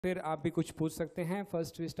फिर आप भी कुछ पूछ सकते हैं.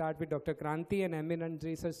 First we start with Dr. Kranthi, an eminent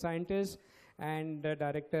research scientist and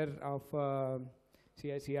director of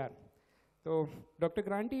CICR. So, Dr.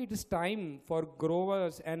 Kranthi, it is time for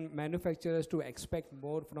growers and manufacturers to expect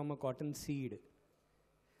more from a cotton seed.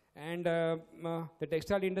 And the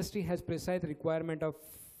textile industry has precise requirement of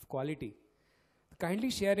quality. Kindly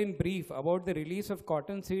share in brief about the release of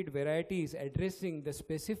cotton seed varieties addressing the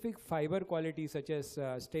specific fiber qualities such as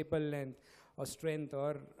staple length or strength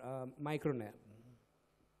or micronair.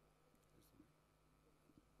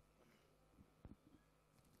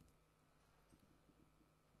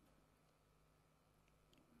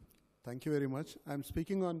 Thank you very much. I'm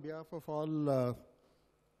speaking on behalf of all,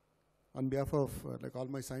 like all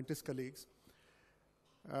my scientist colleagues.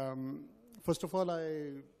 First of all,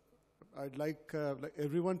 I'd like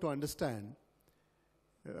everyone to understand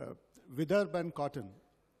Vidarbha and cotton,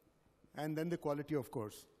 and then the quality, of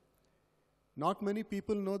course. Not many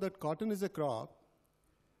people know that cotton is a crop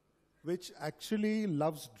which actually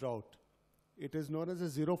loves drought. It is known as a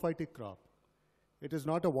xerophytic crop. It is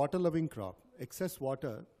not a water-loving crop. Excess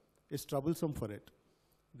water is troublesome for it.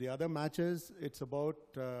 The other matches, it's about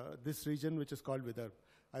this region which is called Vidarbha.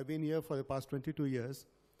 I've been here for the past 22 years.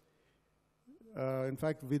 In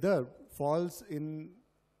fact, Vidarbha falls in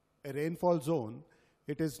a rainfall zone.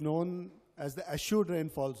 It is known as the assured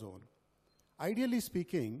rainfall zone. Ideally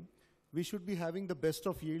speaking, we should be having the best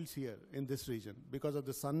of yields here in this region because of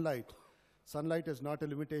the sunlight. Sunlight is not a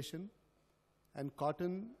limitation. And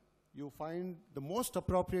cotton, you find the most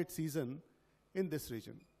appropriate season in this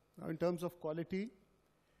region. Now, in terms of quality,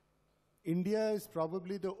 India is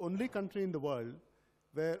probably the only country in the world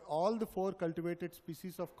where all the 4 cultivated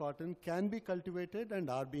species of cotton can be cultivated and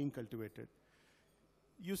are being cultivated.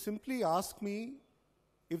 You simply ask me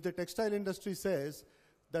if the textile industry says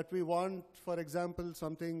that we want, for example,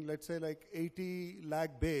 something, let's say like 80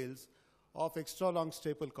 lakh bales of extra long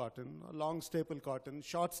staple cotton, long staple cotton,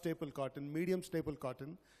 short staple cotton, medium staple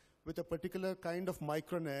cotton, with a particular kind of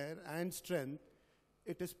micronair and strength,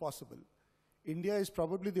 it is possible. India is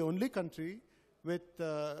probably the only country with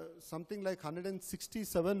something like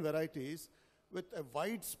 167 varieties with a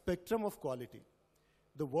wide spectrum of quality.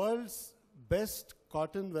 The world's best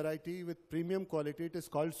cotton variety with premium quality, it is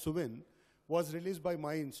called Suvin, was released by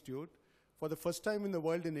my institute for the first time in the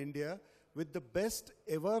world in India with the best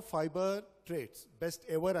ever fiber traits, best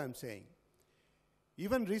ever I'm saying.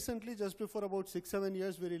 Even recently, just before about 6-7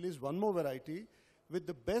 years, we released one more variety with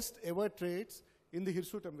the best ever traits in the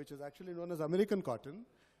hirsutum, which is actually known as American cotton,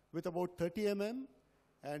 with about 30 mm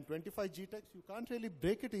and 25 GTEX. You can't really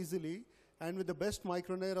break it easily, and with the best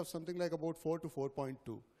micronair of something like about 4 to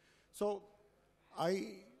 4.2. So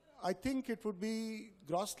I think it would be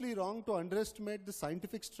grossly wrong to underestimate the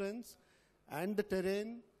scientific strengths and the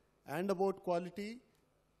terrain and about quality.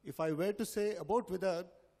 If I were to say about Vidarbha,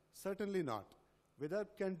 certainly not.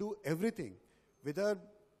 Vidarbha can do everything. Vidarbha,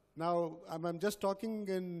 now I'm just talking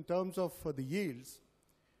in terms of the yields.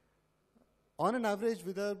 On an average,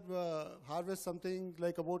 Vidarbha harvests something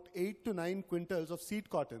like about 8 to 9 quintals of seed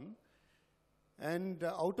cotton, and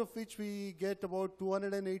out of which we get about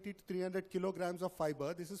 280 to 300 kilograms of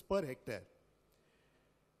fiber. This is per hectare.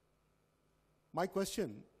 My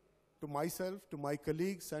question to myself, to my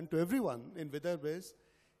colleagues, and to everyone in Vidarbha is,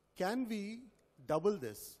 can we double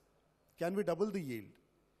this? Can we double the yield?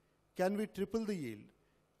 Can we triple the yield?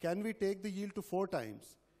 Can we take the yield to 4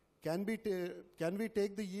 times? Can we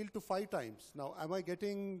take the yield to 5 times? Now, am I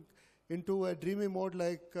getting into a dreamy mode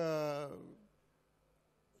like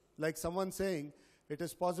someone saying it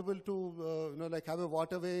is possible to like have a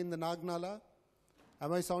waterway in the Nagnala?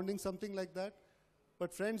 Am I sounding something like that?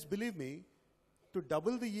 But friends, believe me, to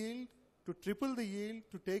double the yield, to triple the yield,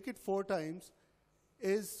 to take it 4 times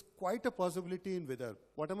is quite a possibility in Vidarbha.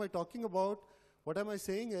 What am I talking about? What I'm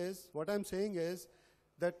saying is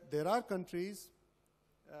that there are countries,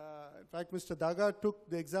 in fact, Mr. Daga took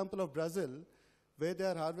the example of Brazil, where they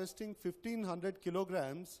are harvesting 1,500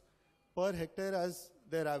 kilograms per hectare as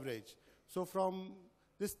their average. So from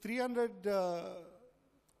this 300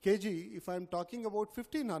 kg, if I'm talking about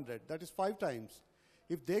 1,500, that is 5 times.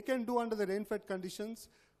 If they can do under the rain-fed conditions,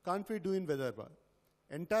 can't we do in Vidarbha?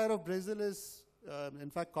 Entire of Brazil is, in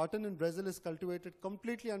fact, cotton in Brazil is cultivated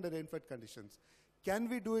completely under rain-fed conditions. Can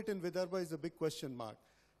we do it in Vidarbha is a big question mark.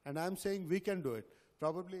 And I'm saying we can do it.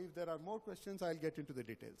 Probably if there are more questions, I'll get into the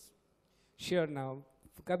details. Sure. Now,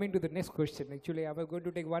 coming to the next question. Actually, I was going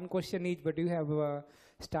to take one question each, but you have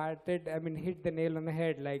hit the nail on the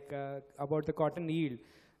head, like about the cotton yield.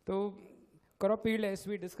 So, crop yield, as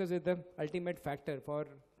we discussed, is the ultimate factor for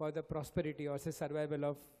the prosperity or say survival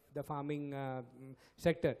of the farming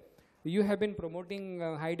sector. You have been promoting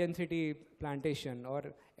high density plantation, or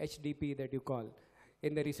HDP that you call,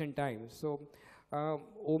 in the recent times. So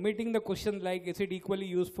omitting the question like, is it equally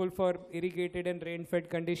useful for irrigated and rain-fed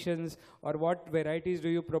conditions, or what varieties do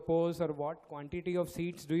you propose, or what quantity of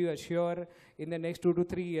seeds do you assure in the next 2 to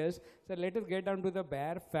 3 years? So let us get down to the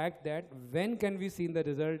bare fact that when can we see the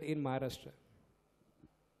result in Maharashtra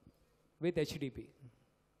with HDP?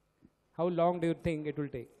 How long do you think it will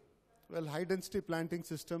take? Well, high density planting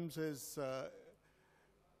systems is,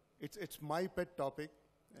 it's my pet topic.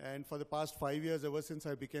 And for the past 5 years, ever since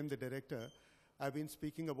I became the director, I've been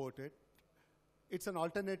speaking about it. It's an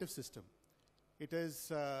alternative system. It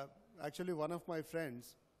is actually one of my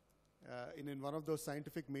friends in one of those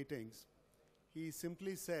scientific meetings. He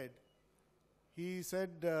simply said,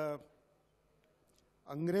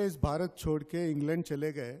 अंग्रेज भारत छोड़ के England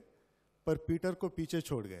चले गए, पर Peter को पीछे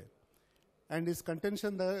छोड़ गए. And his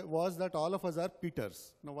contention was that all of us are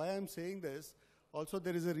Peters. Now, why I'm saying this, also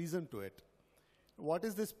there is a reason to it. What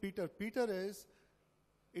is this Peter? Peter is,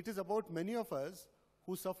 it is about many of us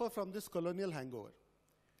who suffer from this colonial hangover.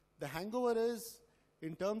 The hangover is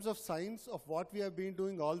in terms of science of what we have been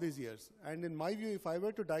doing all these years. And in my view, if I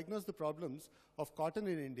were to diagnose the problems of cotton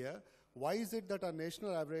in India, why is it that our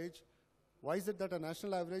national average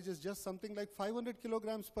is just something like 500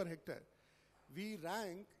 kilograms per hectare? We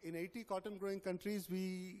rank, in 80 cotton growing countries,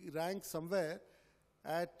 we rank somewhere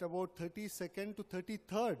at about 32nd to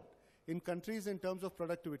 33rd in countries in terms of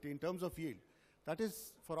productivity, in terms of yield. That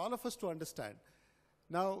is for all of us to understand.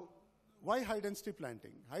 Now, why high density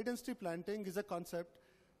planting? High density planting is a concept,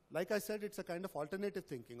 like I said, it's a kind of alternative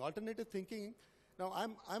thinking. Alternative thinking, now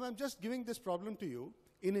I'm just giving this problem to you.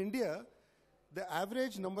 In India, the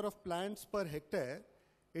average number of plants per hectare,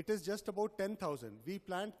 it is just about 10,000. We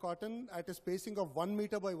plant cotton at a spacing of 1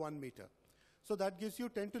 meter by 1 meter. So that gives you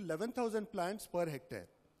 10 to 11,000 plants per hectare.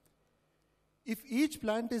 If each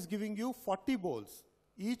plant is giving you 40 bolls,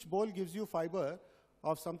 each boll gives you fiber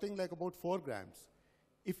of something like about 4 grams.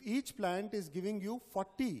 If each plant is giving you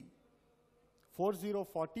 40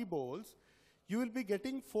 bolls, you will be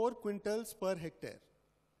getting 4 quintals per hectare.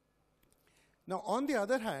 Now, on the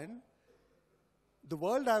other hand, the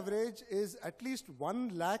world average is at least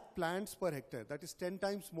 1 lakh plants per hectare. That is 10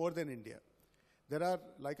 times more than India. There are,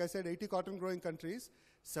 like I said, 80 cotton growing countries.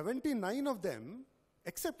 79 of them,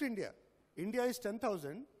 except India. India is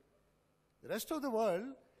 10,000. The rest of the world,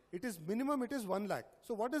 it is minimum, it is 1 lakh.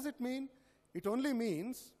 So what does it mean? It only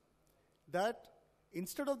means that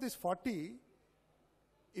instead of this 40,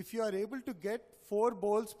 if you are able to get 4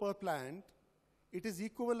 bolls per plant, it is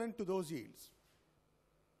equivalent to those yields.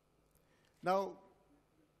 Now,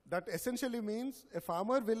 that essentially means a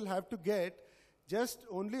farmer will have to get just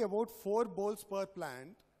only about 4 bolls per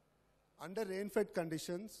plant under rain-fed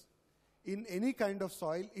conditions in any kind of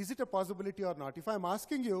soil. Is it a possibility or not? If I'm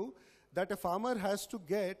asking you that a farmer has to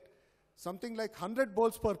get something like 100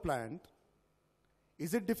 bolls per plant,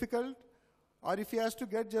 is it difficult? Or if he has to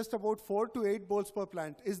get just about 4 to 8 bolls per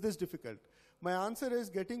plant, is this difficult? My answer is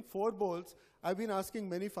getting 4 bolls. I've been asking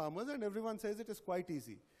many farmers and everyone says it is quite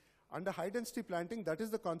easy. Under high density planting, that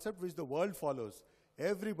is the concept which the world follows.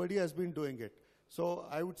 Everybody has been doing it. So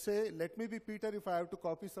I would say, let me be Peter if I have to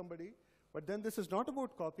copy somebody. But then this is not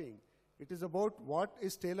about copying. It is about what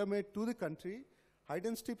is tailor-made to the country. High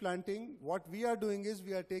density planting, what we are doing is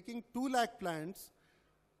we are taking 2 lakh plants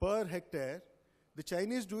per hectare. The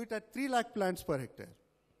Chinese do it at 3 lakh plants per hectare.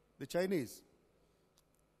 The Chinese.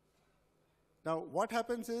 Now, what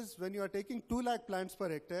happens is when you are taking 2 lakh plants per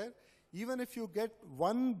hectare, even if you get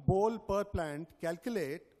 1 boll per plant,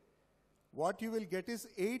 calculate, what you will get is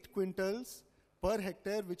 8 quintals per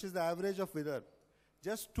hectare, which is the average of Vidarbha.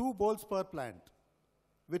 Just 2 bolls per plant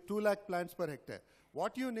with 2 lakh plants per hectare.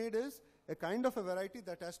 What you need is a kind of a variety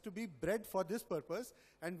that has to be bred for this purpose,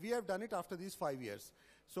 and we have done it after these 5 years.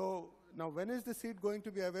 So now when is the seed going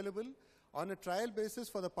to be available? On a trial basis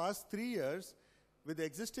for the past 3 years, with the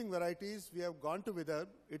existing varieties, we have gone to Vidarbha.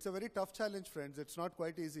 It's a very tough challenge, friends. It's not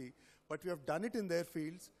quite easy, but we have done it in their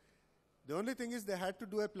fields. The only thing is they had to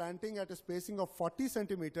do a planting at a spacing of 40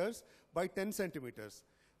 centimeters by 10 centimeters.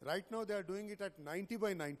 Right now they are doing it at 90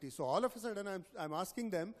 by 90. So all of a sudden I'm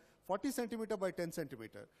asking them 40 centimeter by 10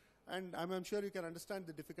 centimeter. And I'm sure you can understand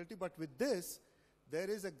the difficulty, but with this, there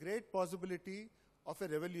is a great possibility of a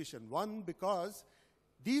revolution. One, because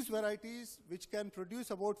these varieties which can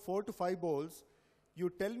produce about 4 to 5 bolls, you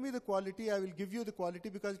tell me the quality, I will give you the quality,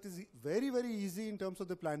 because it is very, very easy in terms of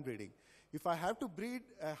the plant breeding. If I have to breed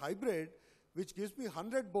a hybrid which gives me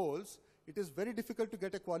 100 bolls, it is very difficult to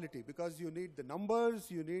get a quality because you need the numbers,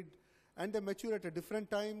 and they mature at a different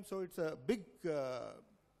time, so it's a big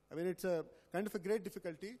I mean, it's a kind of a great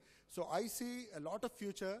difficulty. So I see a lot of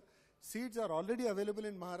future. Seeds are already available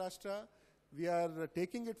in Maharashtra. We are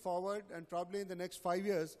taking it forward, and probably in the next 5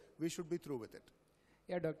 years, we should be through with it.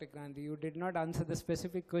 Yeah, Dr. Kranthi, you did not answer the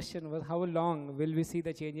specific question. Was how long will we see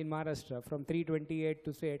the change in Maharashtra from 328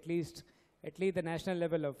 to say at least the national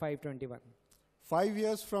level of 521? 5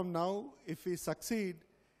 years from now, if we succeed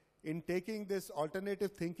in taking this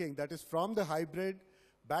alternative thinking, that is from the hybrid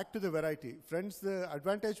back to the variety. Friends, the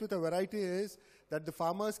advantage with a variety is that the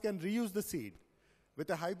farmers can reuse the seed. With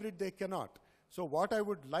a hybrid, they cannot. So what I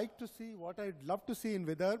would like to see, what I'd love to see in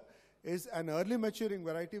Vidarbha is an early maturing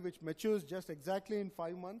variety which matures just exactly in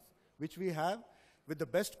 5 months, which we have, with the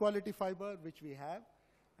best quality fiber, which we have.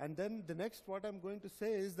 And then the next what I'm going to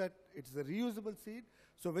say is that it's a reusable seed.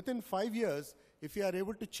 So within 5 years, if you are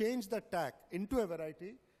able to change that tag into a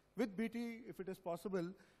variety, with BT, if it is possible,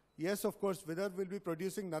 yes, of course, Vidarbha will be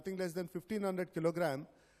producing nothing less than 1,500 kilogram.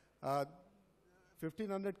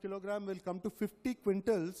 1,500 kilogram will come to 50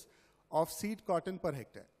 quintals of seed cotton per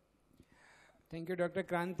hectare. Thank you, Dr.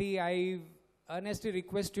 Kranthi. I earnestly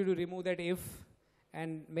request you to remove that if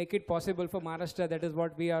and make it possible for Maharashtra. That is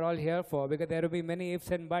what we are all here for, because there will be many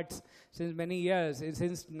ifs and buts since many years.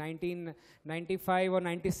 Since 1995 or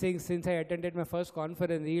 96, since I attended my first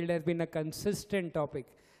conference, yield has been a consistent topic,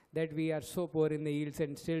 that we are so poor in the yields,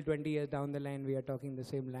 and still 20 years down the line we are talking the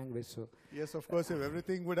same language. So yes, of course, if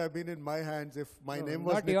everything would have been in my hands, if my name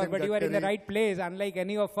was Nitin but Gadkari, you are in the right place. Unlike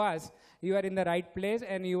any of us, you are in the right place,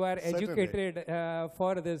 and you are educated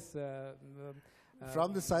for this.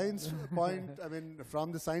 From the science point, I mean,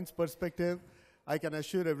 from the science perspective, I can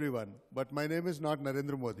assure everyone, but my name is not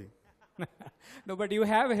Narendra Modi. No, but you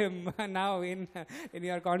have him now in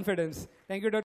your confidence. Thank you, Dr.